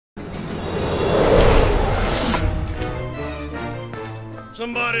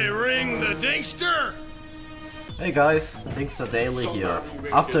Somebody ring the Dinkster! Hey guys, DinksterDaily here.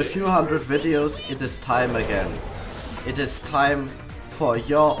 After a few hundred videos, it is time again. It is time for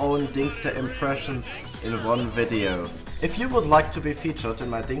your own Dinkster impressions in one video. If you would like to be featured in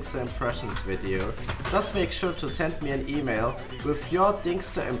my Dinkster impressions video, just make sure to send me an email with your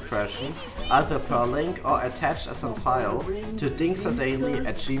Dinkster impression, either per link or attached as a file, to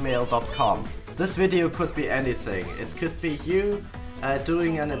DinksterDaily@gmail.com. This video could be anything. It could be you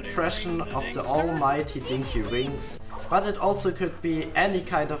doing an impression of the almighty Dinky Rings, but it also could be any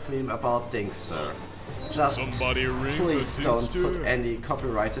kind of meme about Dinkster. Just please don't put any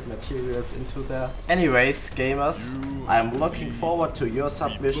copyrighted materials into there. Anyways, gamers, I'm looking forward to your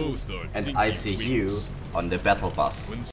submissions and I see you on the battle bus.